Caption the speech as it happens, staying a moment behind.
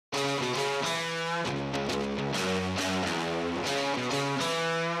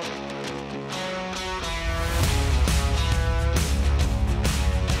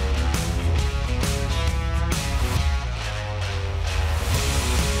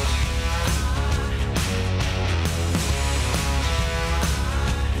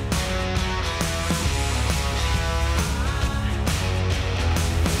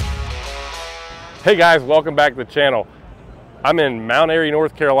Hey guys, welcome back to the channel. I'm in Mount Airy,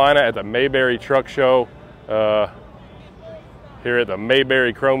 North Carolina at the Mayberry Truck Show here at the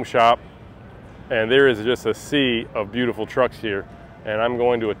Mayberry Chrome Shop, and there is just a sea of beautiful trucks here, and I'm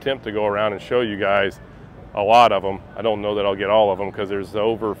going to attempt to go around and show you guys a lot of them. I don't know that I'll get all of them because there's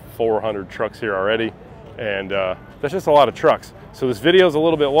over 400 trucks here already, and that's just a lot of trucks. So this video is a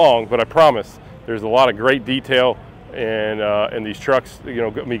little bit long, but I promise there's a lot of great detail and these trucks, you know,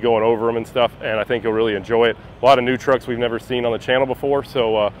 me going over them and stuff, and I think you'll really enjoy it. A lot of new trucks we've never seen on the channel before,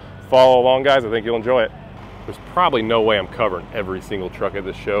 so follow along guys, I think you'll enjoy it. There's probably no way I'm covering every single truck at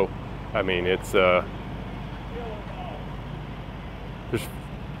this show. I mean, it's there's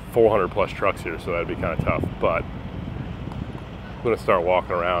 400 plus trucks here, so that'd be kind of tough, but I'm gonna start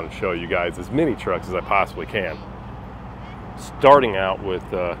walking around and show you guys as many trucks as I possibly can. Starting out with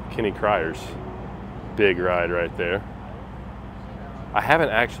Kenny Cryer's big ride right there. I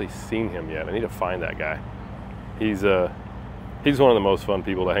haven't actually seen him yet. I need to find that guy. He's one of the most fun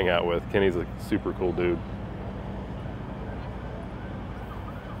people to hang out with. Kenny's a super cool dude.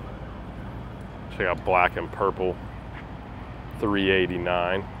 Check out black and purple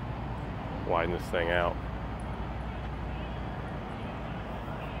 389. Widen this thing out.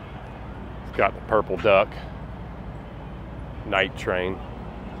 It's got the purple duck night train.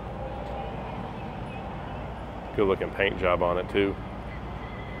 Good looking paint job on it too.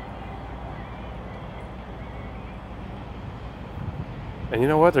 And you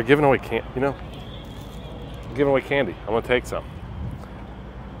know what? They're giving away giving away candy. I'm gonna take some.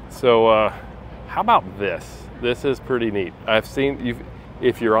 So how about this? This is pretty neat. I've seen,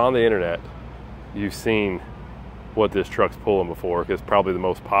 if you're on the internet, you've seen what this truck's pulling before. It's probably the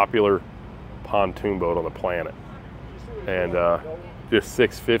most popular pontoon boat on the planet. And this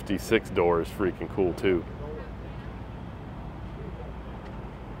 650 6-door is freaking cool too.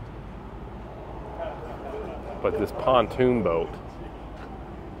 But this pontoon boat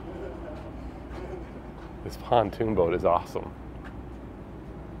is awesome.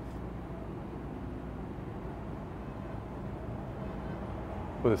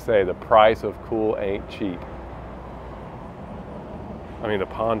 What does it say? The price of cool ain't cheap. I mean, the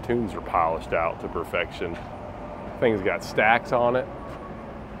pontoons are polished out to perfection. Thing's got stacks on it.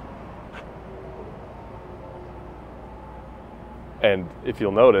 And if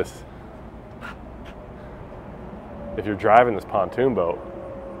you'll notice, if you're driving this pontoon boat,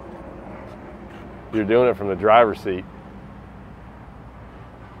 you're doing it from the driver's seat.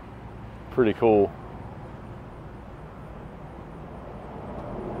 Pretty cool.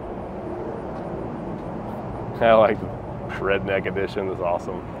 I like the redneck edition, it's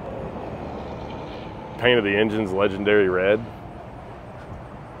awesome. Paint of the engine's legendary red.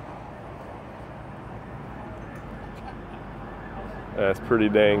 That's pretty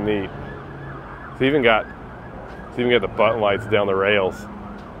dang neat. It's even got the button lights down the rails.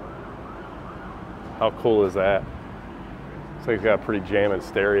 How cool is that? Looks like it's got a pretty jamming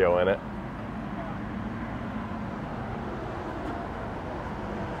stereo in it.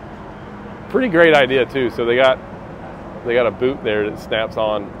 Pretty great idea too. So they got a boot there that snaps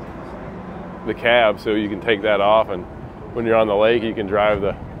on the cab, so you can take that off, and when you're on the lake, you can drive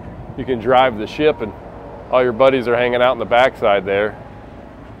the ship, and all your buddies are hanging out in the backside there.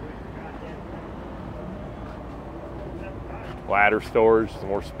 Ladder storage, some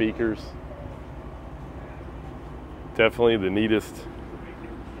more speakers. Definitely the neatest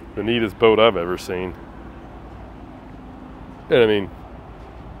boat I've ever seen. And I mean,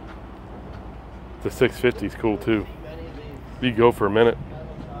 the 650 is cool too. You go for a minute.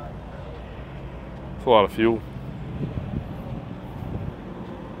 It's a lot of fuel.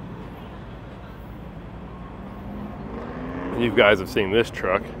 You guys have seen this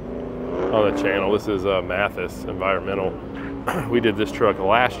truck on the channel. This is Mathis Environmental. We did this truck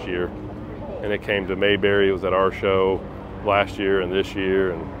last year, and it came to Mayberry. It was at our show last year and this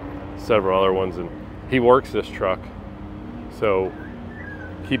year and several other ones, and he works this truck. So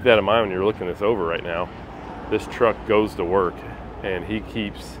keep that in mind when you're looking this over right now. This truck goes to work, and he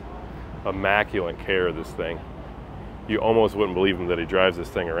keeps immaculate care of this thing. You almost wouldn't believe him that he drives this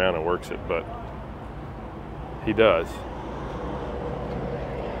thing around and works it, but he does.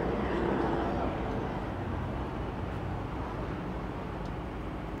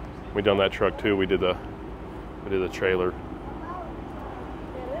 We done that truck too. We did the trailer.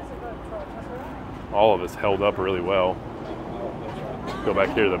 All of it's held up really well. Go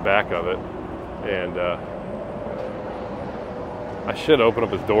back here to the back of it, and I should open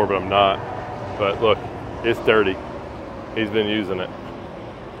up his door, but I'm not. But look, it's dirty. He's been using it.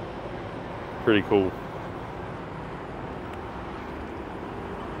 Pretty cool.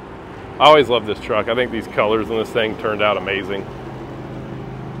 I always love this truck. I think these colors in this thing turned out amazing.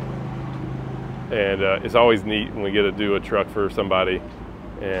 And it's always neat when we get to do a truck for somebody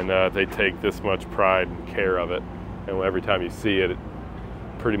and they take this much pride and care of it. And every time you see it, it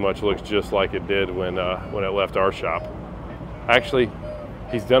pretty much looks just like it did when it left our shop. Actually,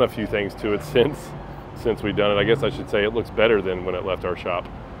 he's done a few things to it since we've done it. I guess I should say it looks better than when it left our shop.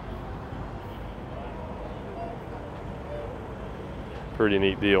 Pretty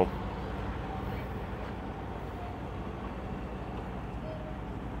neat deal.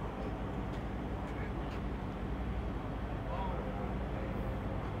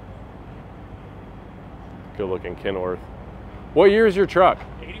 Good looking Kenworth. What year is your truck?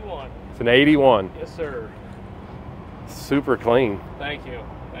 81. It's an 81. Yes, sir. Super clean. Thank you.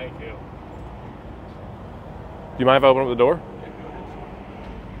 Thank you. Do you mind if I open up the door?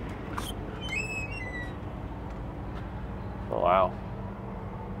 Oh, wow.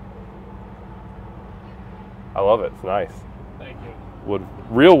 I love it. It's nice. Thank you.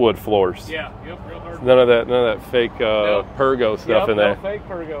 Real wood floors. Yeah. Yep. Real hard. None of that fake Nope. Pergo stuff in there. No fake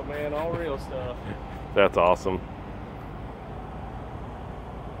Pergo, man. All real stuff. That's awesome.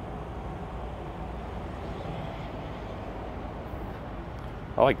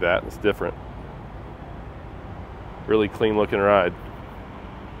 I like that. It's different. Really clean looking ride.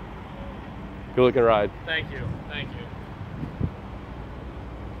 Good looking ride. Thank you. Thank you.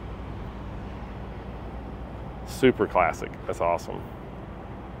 Super classic. That's awesome.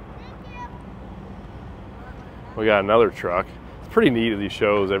 We got another truck. It's pretty neat at these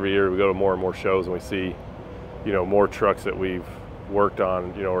shows. Every year we go to more and more shows and we see, you know, more trucks that we've worked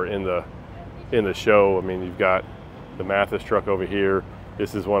on, you know, or in the show. I mean, you've got the Mathis truck over here.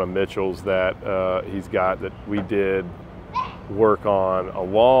 This is one of Mitchell's that he's got that we did work on a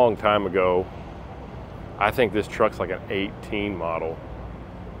long time ago. I think this truck's like an 18 model,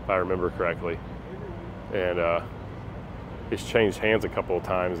 if I remember correctly. And it's changed hands a couple of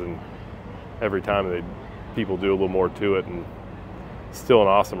times, and every time people do a little more to it, and still an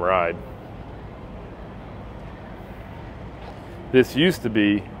awesome ride. This used to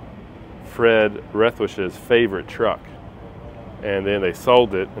be Fred Rethwish's favorite truck, and then they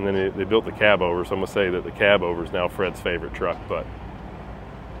sold it, and then they built the cab over. So I'm gonna say that the cab over is now Fred's favorite truck, but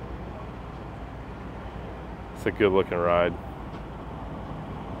it's a good looking ride.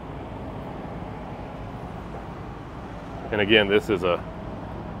 And again, this is a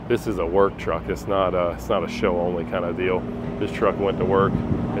work truck. It's not a show only kind of deal. This truck went to work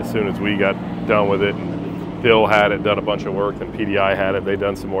as soon as we got done with it. And Bill had it, done a bunch of work, then PDI had it. They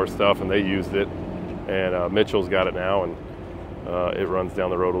done some more stuff and they used it. And Mitchell's got it now, and it runs down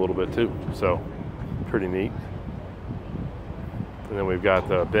the road a little bit too. So pretty neat. And then we've got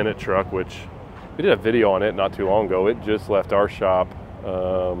the Bennett truck, which we did a video on it not too long ago. It just left our shop.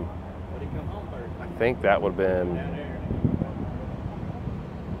 I think that would have been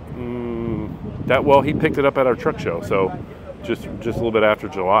well, he picked it up at our truck show, so just a little bit after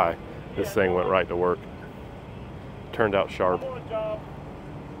July, this thing went right to work. Turned out sharp.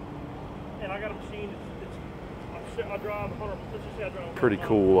 Pretty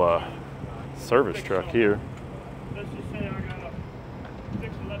cool service truck here.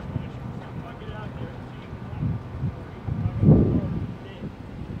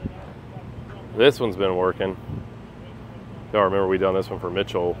 This one's been working. Y'all remember we done this one for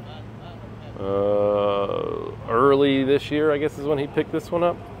Mitchell early this year, I guess is when he picked this one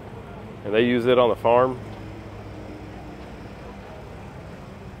up, and they use it on the farm.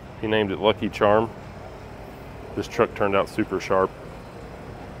 He named it Lucky Charm. This truck turned out super sharp.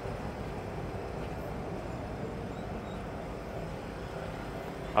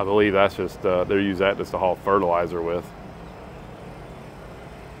 I believe that's just they use that just to haul fertilizer with.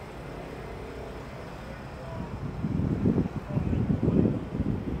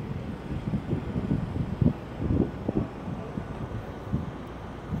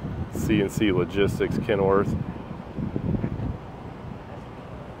 CNC Logistics Kenworth.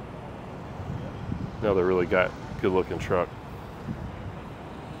 Another really good looking truck.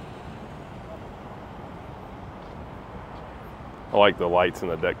 I like the lights in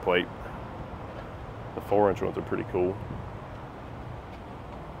the deck plate. The 4-inch ones are pretty cool.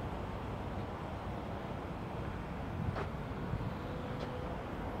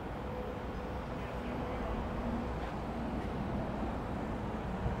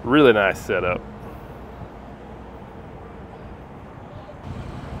 Really nice setup.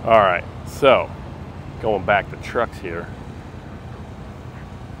 All right, so going back to trucks here.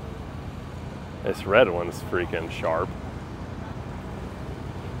 This red one's freaking sharp.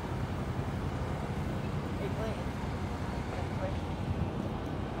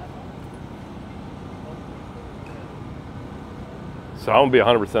 So I'm gonna be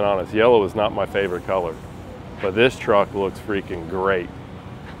 100% honest, yellow is not my favorite color, but this truck looks freaking great.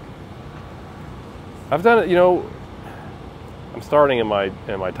 I've done it, you know, I'm starting in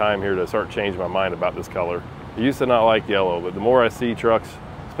my time here to start changing my mind about this color. I used to not like yellow, but the more I see trucks,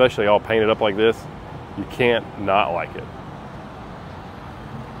 especially all painted up like this, you can't not like it.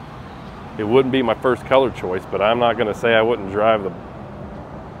 It wouldn't be my first color choice, but I'm not gonna say I wouldn't drive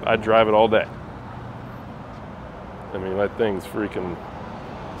I'd drive it all day. I mean, that thing's freaking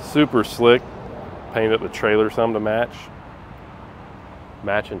super slick. Painted up the trailer some to match.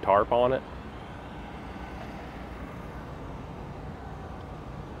 Matching tarp on it.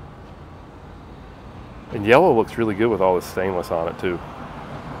 And yellow looks really good with all this stainless on it too.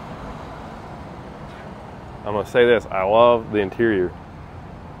 I'm gonna say this, I love the interior.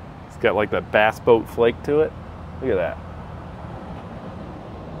 It's got like that bass boat flake to it. Look at that.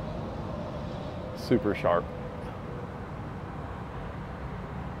 Super sharp.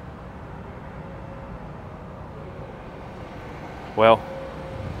 Well,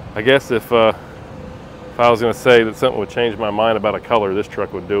 I guess if I was gonna say that something would change my mind about a color, this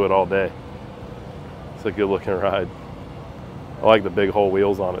truck would do it all day. It's a good looking ride. I like the big hole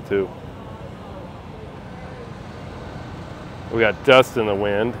wheels on it too. We got dust in the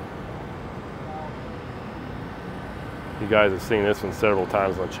wind. You guys have seen this one several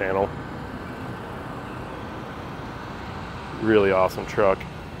times on the channel. Really awesome truck.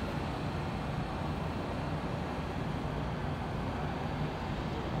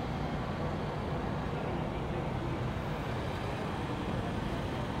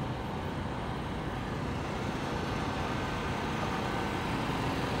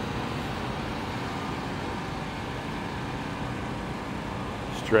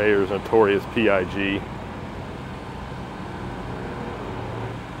 Strayer's notorious PIG.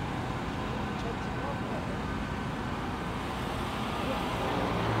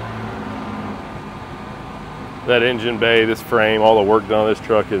 That engine bay, this frame, all the work done on this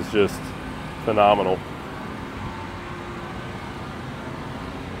truck is just phenomenal.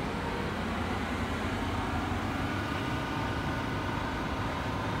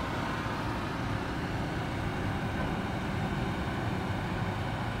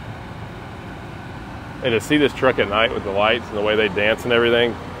 And to see this truck at night with the lights and the way they dance and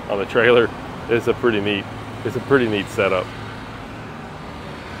everything on the trailer, it's a pretty neat setup.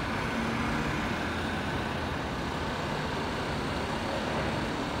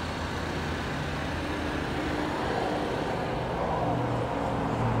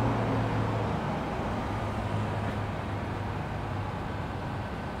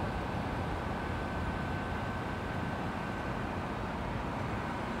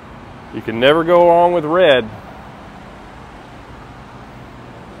 You can never go wrong with red.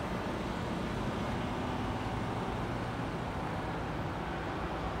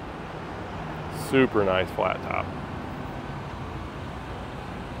 Super nice flat top.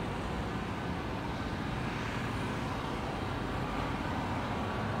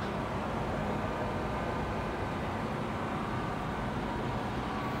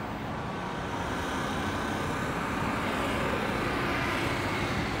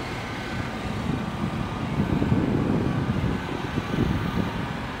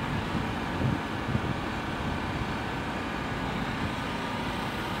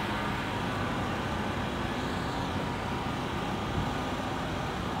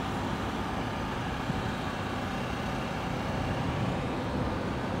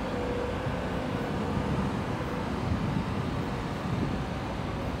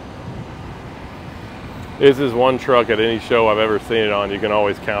 This is one truck at any show I've ever seen it on, you can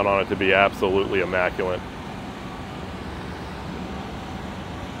always count on it to be absolutely immaculate.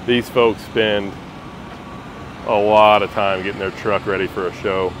 These folks spend a lot of time getting their truck ready for a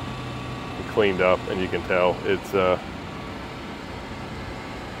show and cleaned up, and you can tell it's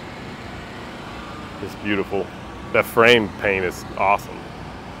beautiful. That frame paint is awesome.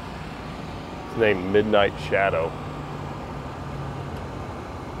 It's named Midnight Shadow.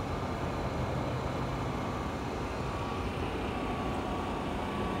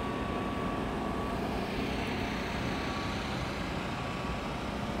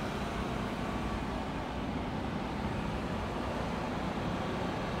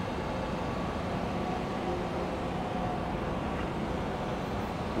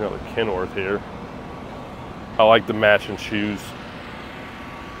 Another Kenworth here. I like the matching shoes.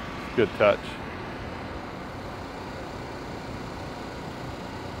 Good touch.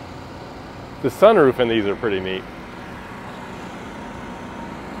 The sunroof in these are pretty neat.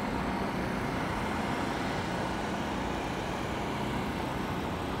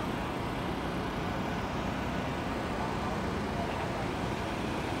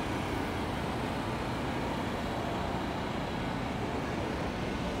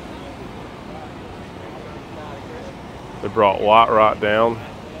 They brought lot rot down.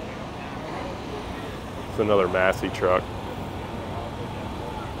 It's another Massey truck.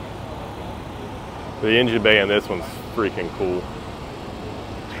 The engine bay on this one's freaking cool.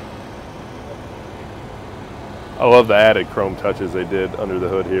 I love the added chrome touches they did under the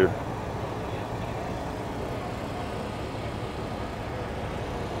hood here.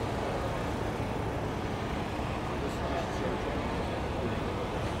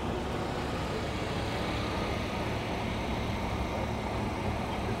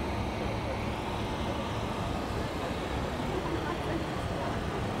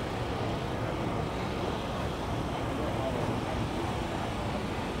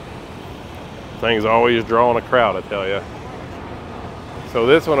 Thing's always drawing a crowd, I tell you. So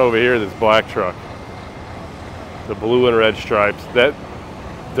this one over here, this black truck, the blue and red stripes,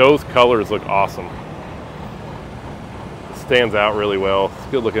 those colors look awesome. It stands out really well. It's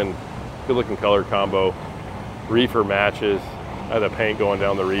good looking color combo. Reefer matches. I had the paint going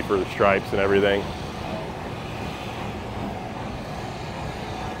down the reefer, the stripes and everything.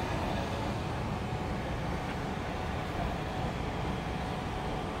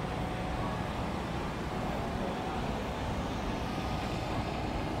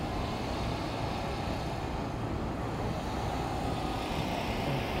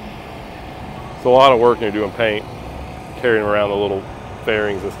 It's a lot of work when you're doing paint, carrying around the little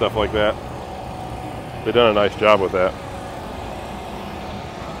fairings and stuff like that. They've done a nice job with that.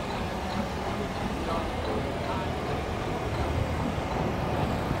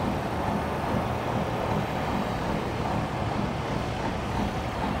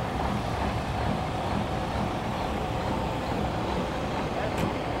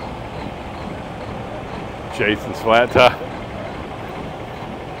 Jason's flat top.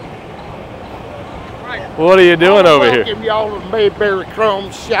 What are you doing over here? Welcome y'all to Mayberry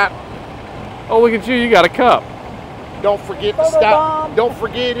Truck Show. Oh, look at you, you got a cup. Don't forget to stop. Don't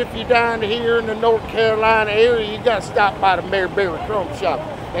forget, if you're down here in the North Carolina area, you got to stop by the Mayberry Truck Show.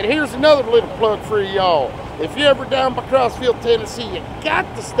 And here's another little plug for y'all. If you're ever down by Crossville, Tennessee, you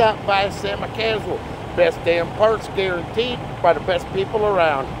got to stop by Semi-Casual. Best damn parts guaranteed by the best people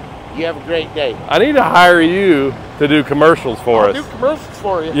around. You have a great day. I need to hire you to do commercials for us. I'll do commercials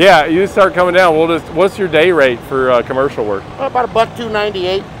for you. Yeah, you start coming down. What's your day rate for commercial work? About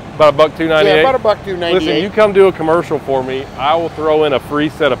 $1.298. About $1.298? Yeah, about $1.298. Listen, you come do a commercial for me, I will throw in a free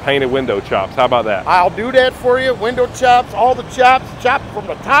set of painted window chops. How about that? I'll do that for you. Window chops, all the chops, chop from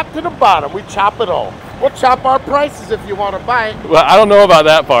the top to the bottom. We chop it all. We'll chop our prices if you want to buy it. Well, I don't know about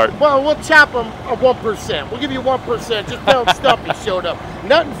that part. Well, we'll chop them at 1%. We'll give you 1%. Just tell Stumpy showed up.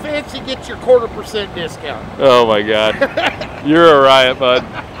 Nothing fancy, get your 1/4% discount. Oh my God. You're a riot, bud.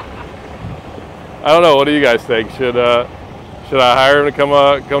 I don't know. What do you guys think? Should I hire him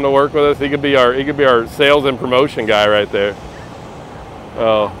to come to work with us? He could be our sales and promotion guy right there.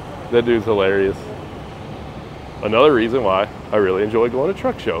 Oh, that dude's hilarious. Another reason why I really enjoy going to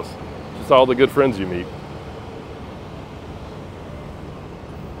truck shows. Just all the good friends you meet.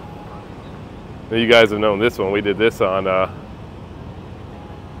 Now, you guys have known this one. We did this on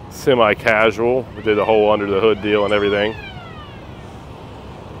Semi-Casual. We did the whole under the hood deal and everything.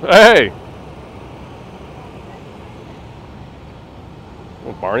 Hey!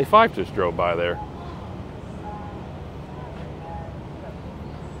 Well, Barney Fife just drove by there.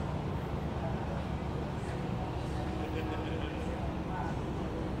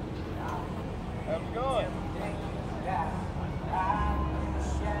 How's it going?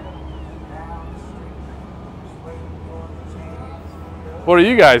 What are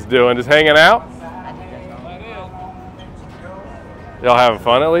you guys doing? Just hanging out? Y'all having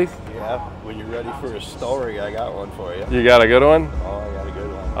fun at least? Yeah, when you're ready for a story, I got one for you. You got a good one? Oh, I got a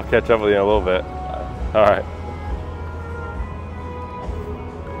good one. I'll catch up with you in a little bit. All right.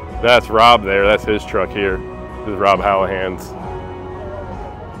 That's Rob there. That's his truck here. This is Rob Hallahan's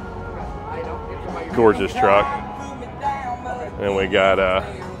gorgeous truck. And we got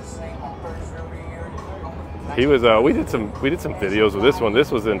we did some videos with this one.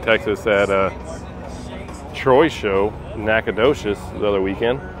 This was in Texas at Troy's show in Nacogdoches the other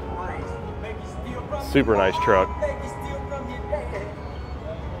weekend. Super nice truck.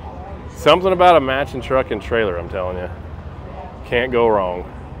 Something about a matching truck and trailer, I'm telling you. Can't go wrong.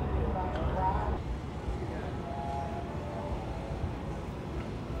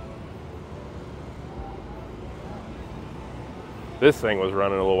 This thing was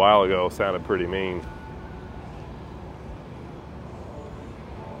running a little while ago, sounded pretty mean.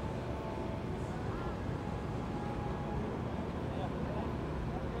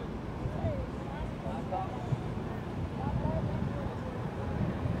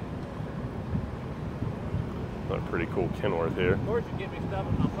 pretty cool Kenworth here. Of course, you get me stuff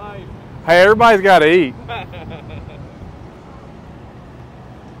in my face. Hey, everybody's got to eat.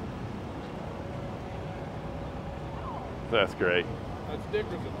 That's great. That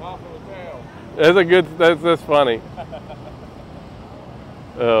sticker's a pop of the tail. That's a good. That's funny.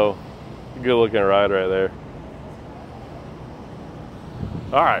 Oh, good looking ride right there.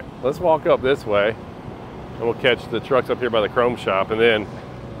 All right, let's walk up this way, and we'll catch the trucks up here by the chrome shop, and then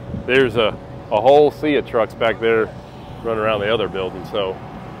there's a whole sea of trucks back there running around the other building. So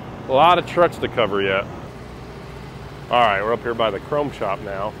a lot of trucks to cover yet. All right, we're up here by the chrome shop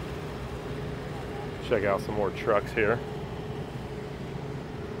now. Check out some more trucks here.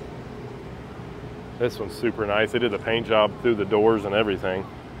 This one's super nice. They did the paint job through the doors and everything.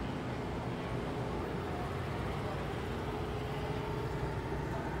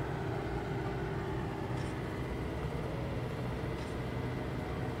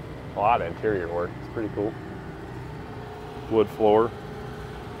 A lot of interior work. It's pretty cool. Wood floor.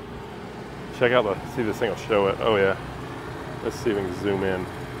 Check out see this thing will show it. Oh yeah. Let's see if we can zoom in.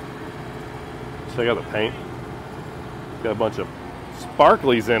 Check out the paint. Got a bunch of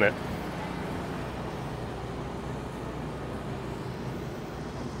sparklies in it.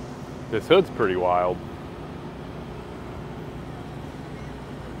 This hood's pretty wild.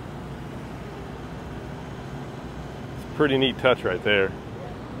 It's a pretty neat touch right there.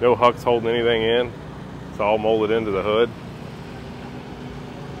 No hucks holding anything in. It's all molded into the hood.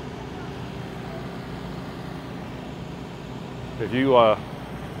 If you, I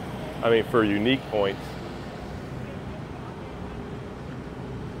mean, for unique points,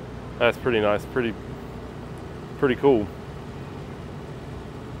 that's pretty nice, pretty cool.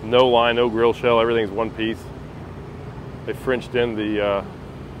 No line, no grill shell, everything's one piece. They Frenched in the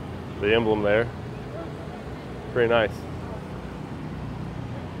emblem there. Pretty nice.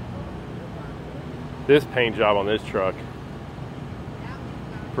 This paint job on this truck,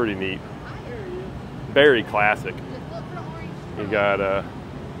 pretty neat. Very classic. You got a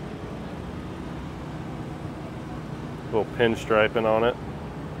little pinstriping on it.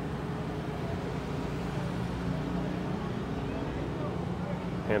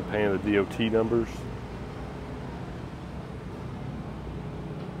 Hand painted the DOT numbers.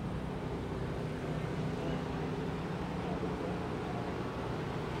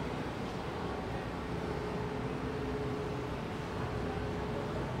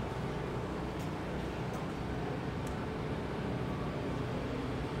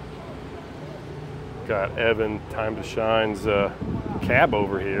 Got Evan Time to Shine's cab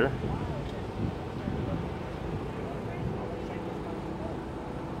over here.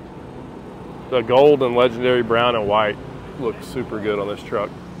 The gold and legendary brown and white look super good on this truck.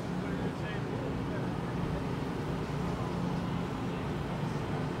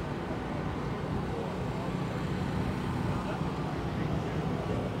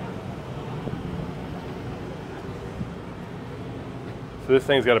 So this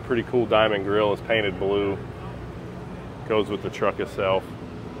thing's got a pretty cool diamond grille. It's painted blue. Goes with the truck itself.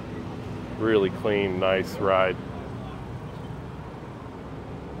 Really clean, nice ride.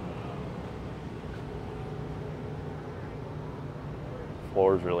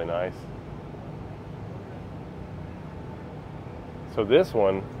 Floor is really nice. So this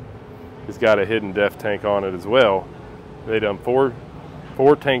one has got a hidden def tank on it as well. They done four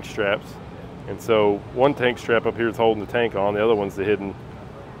tank straps, and so one tank strap up here is holding the tank on. The other one's the hidden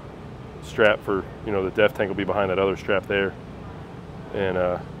strap for, you know, the def tank will be behind that other strap there.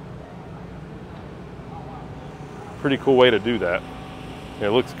 And pretty cool way to do that. And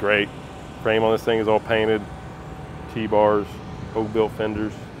it looks great. Frame on this thing is all painted, T-bars. Oak built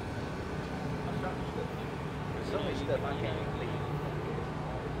fenders.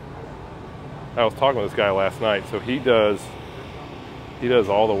 I was talking with this guy last night. So he does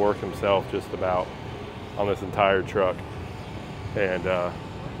all the work himself, just about, on this entire truck, and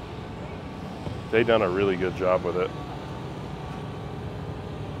they done a really good job with it.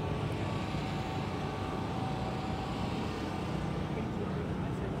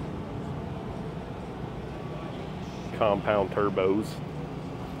 Compound turbos.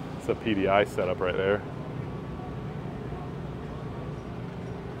 It's a PDI setup right there.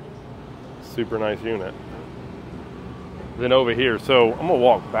 Super nice unit. Then over here, so I'm gonna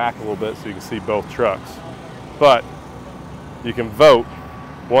walk back a little bit so you can see both trucks. But you can vote.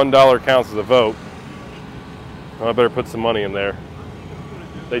 $1 counts as a vote. I better put some money in there.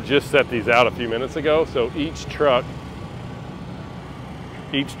 They just set these out a few minutes ago, so each truck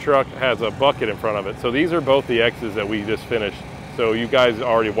has a bucket in front of it. So these are both the X's that we just finished. So you guys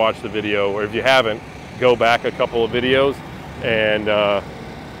already watched the video, or if you haven't, go back a couple of videos and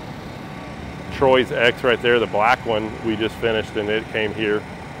Troy's X right there, the black one, we just finished and it came here.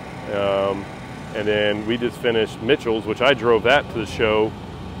 And then we just finished Mitchell's, which I drove that to the show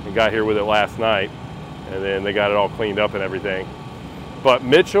and got here with it last night. And then they got it all cleaned up and everything. But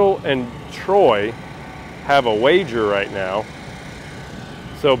Mitchell and Troy have a wager right now.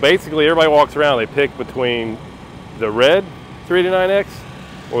 So basically everybody walks around, they pick between the red 389X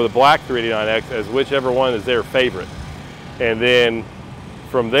or the black 389X as whichever one is their favorite. And then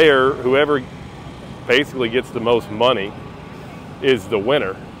from there, whoever basically gets the most money is the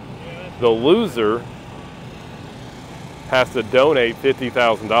winner. The loser has to donate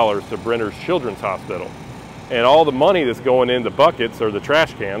 $50,000 to Brenner's Children's Hospital. And all the money that's going in the buckets or the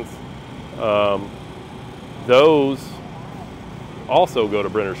trash cans, those also go to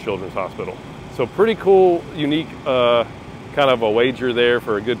Brenner's Children's Hospital. So pretty cool, unique kind of a wager there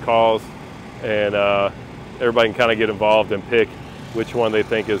for a good cause. And everybody can kind of get involved and pick which one they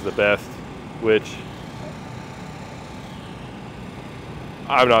think is the best, which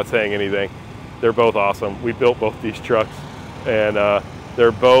I'm not saying anything. They're both awesome. We built both these trucks, and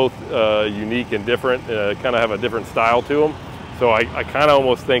they're both unique and different, kind of have a different style to them. So I kind of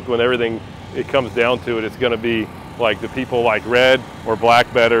almost think when everything it comes down to it, it's going to be like the people like red or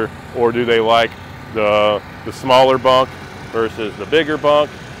black better, or do they like the smaller bunk versus the bigger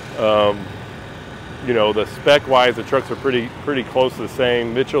bunk? You know, the spec-wise, the trucks are pretty close to the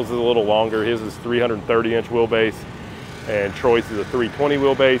same. Mitchell's is a little longer. His is 330-inch wheelbase, and Troy's is a 320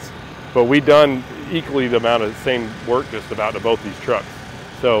 wheelbase. But we done equally the amount of same work just about to both these trucks.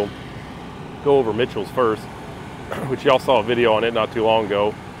 So go over Mitchell's first, which y'all saw a video on it not too long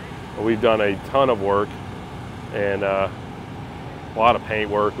ago. We've done a ton of work and a lot of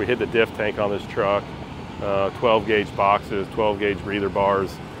paint work. We hit the diff tank on this truck, 12 gauge boxes, 12 gauge breather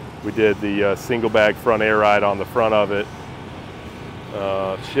bars. We did the single bag front air ride on the front of it,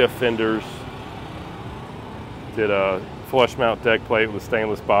 shift fenders, did a flush mount deck plate with a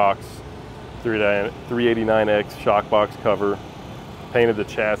stainless box, 389X shock box cover, painted the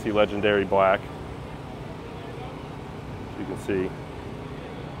chassis legendary black, as you can see.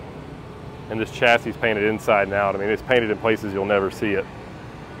 And this chassis is painted inside and out. I mean, it's painted in places you'll never see it.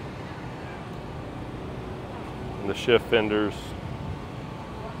 And the shift fenders,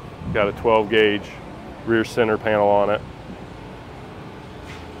 got a 12 gauge rear center panel on it.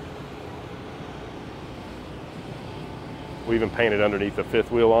 We even painted underneath the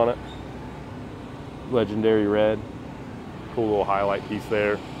fifth wheel on it. Legendary red. Cool little highlight piece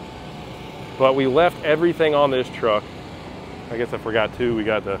there. But we left everything on this truck. I guess I forgot too, we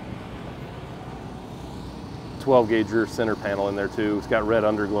got the 12 gauge rear center panel in there too. It's got red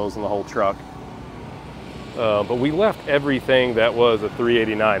underglows in the whole truck. But we left everything that was a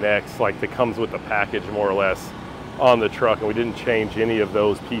 389X, like that comes with the package more or less, on the truck, and we didn't change any of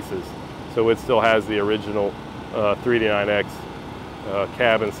those pieces. So it still has the original 389X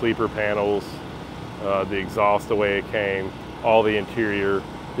cabin sleeper panels, the exhaust the way it came, all the interior.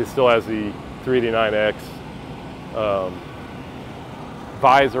 It still has the 389X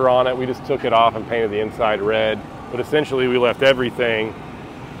visor on it. We just took it off and painted the inside red. But essentially we left everything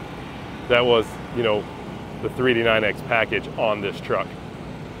that was, you know, the 389X package on this truck.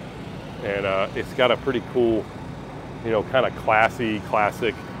 And it's got a pretty cool, you know, kind of classy,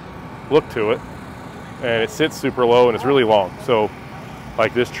 classic look to it. And it sits super low and it's really long. So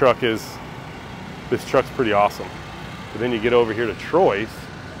like this truck's pretty awesome. But then you get over here to Troy's,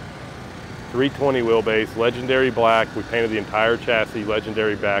 320 wheelbase, legendary black. We painted the entire chassis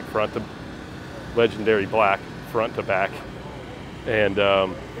legendary black front to back. And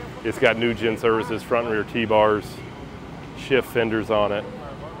it's got new gen services, front and rear T-bars, shift fenders on it.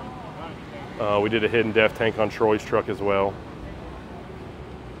 We did a hidden def tank on Troy's truck as well.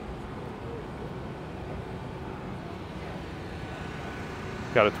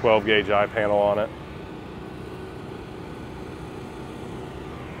 Got a 12 gauge eye panel on it.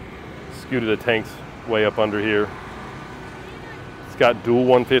 Scooted the tanks way up under here. It's got dual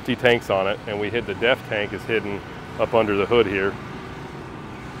 150 tanks on it, and we hid the def tank is hidden up under the hood here,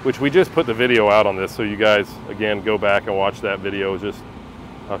 which we just put the video out on this, so you guys, again, go back and watch that video. It's just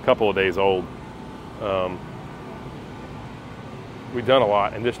a couple of days old. We've done a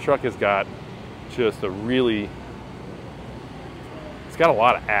lot, and this truck has got just a really, it's got a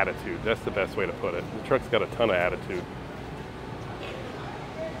lot of attitude. That's the best way to put it. The truck's got a ton of attitude.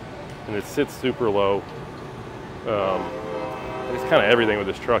 And it sits super low. It's kind of everything with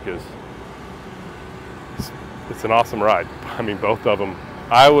this truck is, it's an awesome ride. I mean, both of them.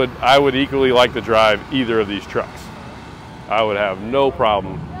 I would equally like to drive either of these trucks. I would have no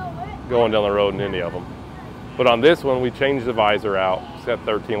problem going down the road in any of them. But on this one, we changed the visor out. It's got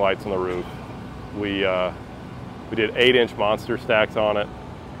 13 lights on the roof. We did 8-inch monster stacks on it,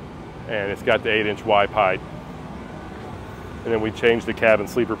 and it's got the 8-inch Y pipe. And then we changed the cabin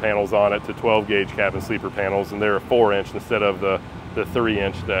sleeper panels on it to 12-gauge cabin sleeper panels, and they're a 4-inch instead of the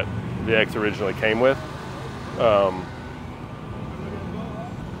 3-inch that the X originally came with.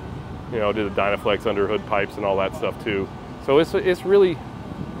 You know, did the Dynaflex under hood pipes and all that stuff too. So it's really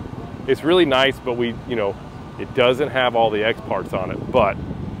nice, but it doesn't have all the X parts on it, but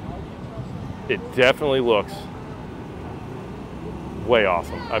it definitely looks way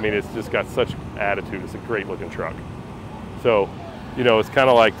awesome. I mean, it's just got such attitude. It's a great looking truck. So, it's kind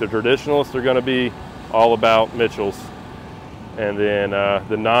of like the traditionalists are going to be all about Mitchells, and then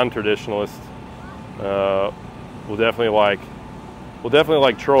the non-traditionalists will definitely like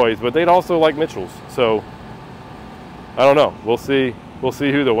Troy's, but they'd also like Mitchells. So, I don't know. We'll see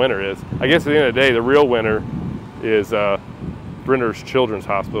who the winner is. I guess at the end of the day, the real winner is Brenner's Children's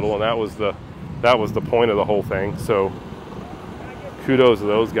Hospital, and that was the point of the whole thing. So, kudos to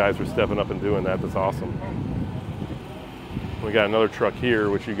those guys for stepping up and doing that. That's awesome. We got another truck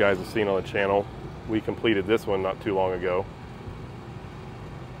here, which you guys have seen on the channel. We completed this one not too long ago.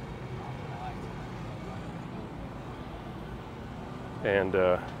 And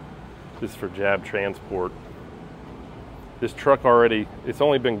this is for Jab Transport. This truck it's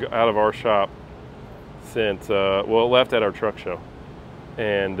only been out of our shop since, well, it left at our truck show.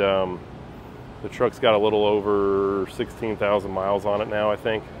 And the truck's got a little over 16,000 miles on it now, I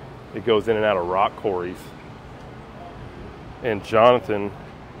think. It goes in and out of rock quarries. And Jonathan,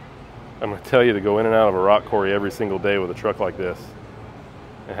 I'm going to tell you, to go in and out of a rock quarry every single day with a truck like this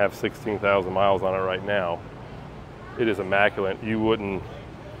and have 16,000 miles on it right now, it is immaculate. You wouldn't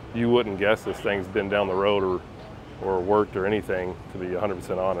guess this thing's been down the road or worked or anything, to be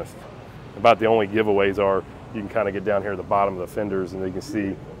 100% honest. About the only giveaways are you can kind of get down here at the bottom of the fenders and you can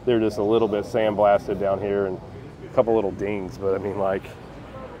see they're just a little bit sandblasted down here and a couple little dings. But I mean, like,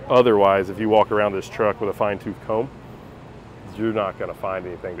 otherwise, if you walk around this truck with a fine-tooth comb, you're not going to find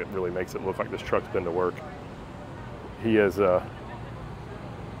anything that really makes it look like this truck's been to work. He has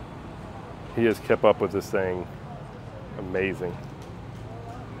kept up with this thing amazing.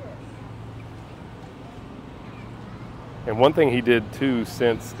 And one thing he did too,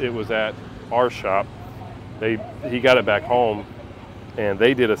 since it was at our shop, he got it back home and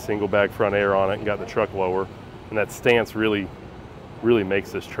they did a single bag front air on it and got the truck lower, and that stance really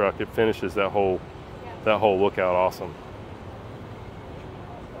makes this truck, it finishes that whole lookout awesome.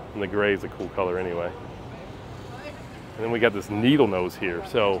 And the gray is a cool color anyway. And then we got this needle nose here.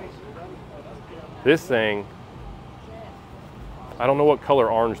 So this thing, I don't know what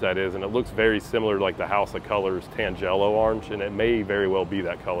color orange that is, and it looks very similar to like the House of Colors Tangelo orange, and it may very well be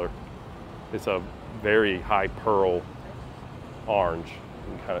that color. It's a very high pearl orange,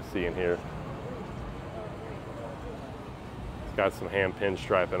 you can kind of see in here. It's got some hand pin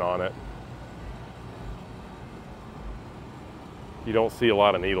striping on it. You don't see a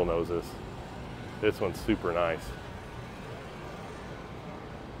lot of needle noses. This one's super nice.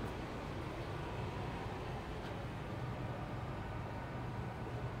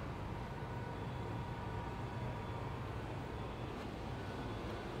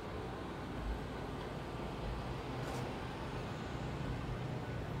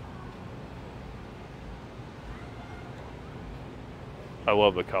 I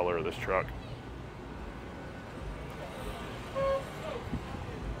love the color of this truck.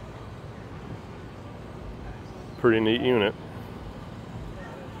 Pretty neat unit.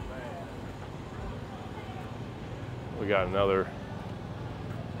 We got another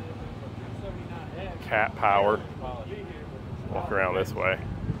cat power. Walk around this way.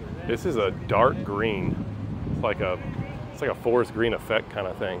 This is a dark green. It's like a forest green effect kind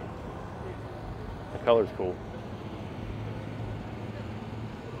of thing. The color's cool.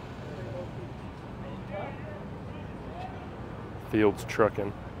 Fields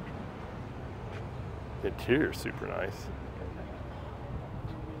Trucking. The interior's super nice.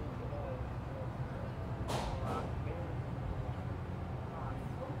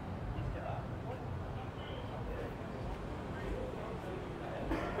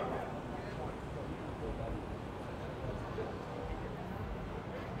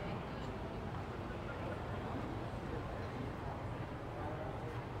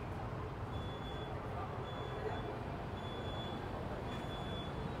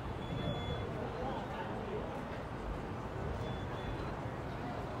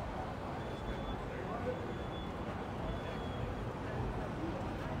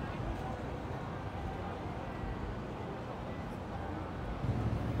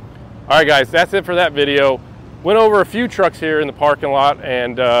 All right, guys, that's it for that video. Went over a few trucks here in the parking lot,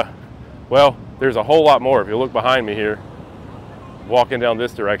 and well, there's a whole lot more if you look behind me here, walking down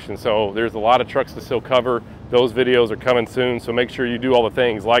this direction. So there's a lot of trucks to still cover. Those videos are coming soon, so make sure you do all the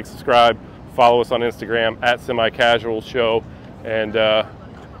things, like, subscribe, follow us on Instagram at Semi-Casual Show, and go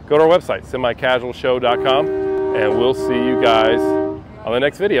to our website, semicasualshow.com, and we'll see you guys on the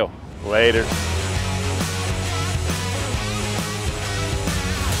next video. Later.